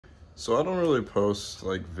So I don't really post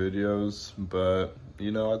like videos, but you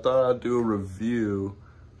know, I thought I'd do a review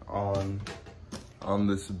on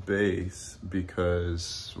this bass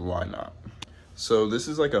because why not? So this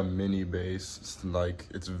is like a mini bass.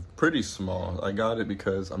 It's pretty small. I got it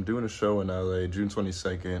because I'm doing a show in LA June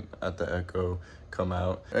 22nd at the Echo. Come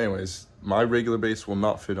out. Anyways, my regular bass will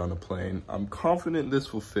not fit on a plane. I'm confident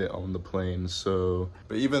this will fit on the plane. So,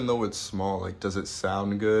 but even though it's small, like, does it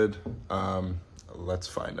sound good? Let's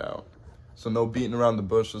find out. So no beating around the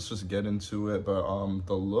bush. Let's just get into it. But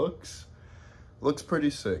the looks pretty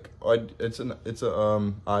sick. It's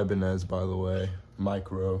a Ibanez, by the way,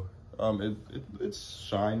 Mikro. It's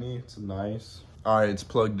shiny. It's nice. All right, it's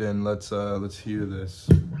plugged in. Let's hear this.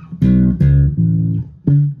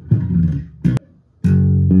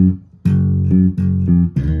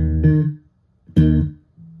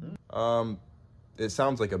 It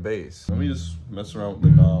sounds like a bass. Let me just mess around with the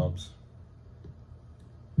knobs.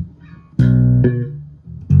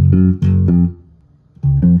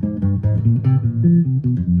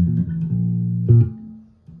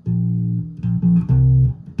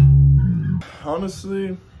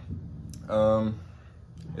 Honestly,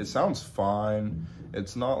 it sounds fine.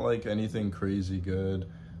 It's not like anything crazy good.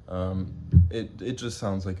 It just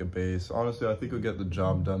sounds like a bass. Honestly, I think we'll get the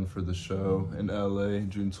job done for the show in LA,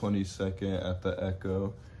 June 22nd at the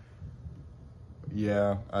Echo.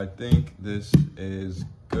 Yeah, I think this is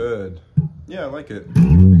good. Yeah, I like it.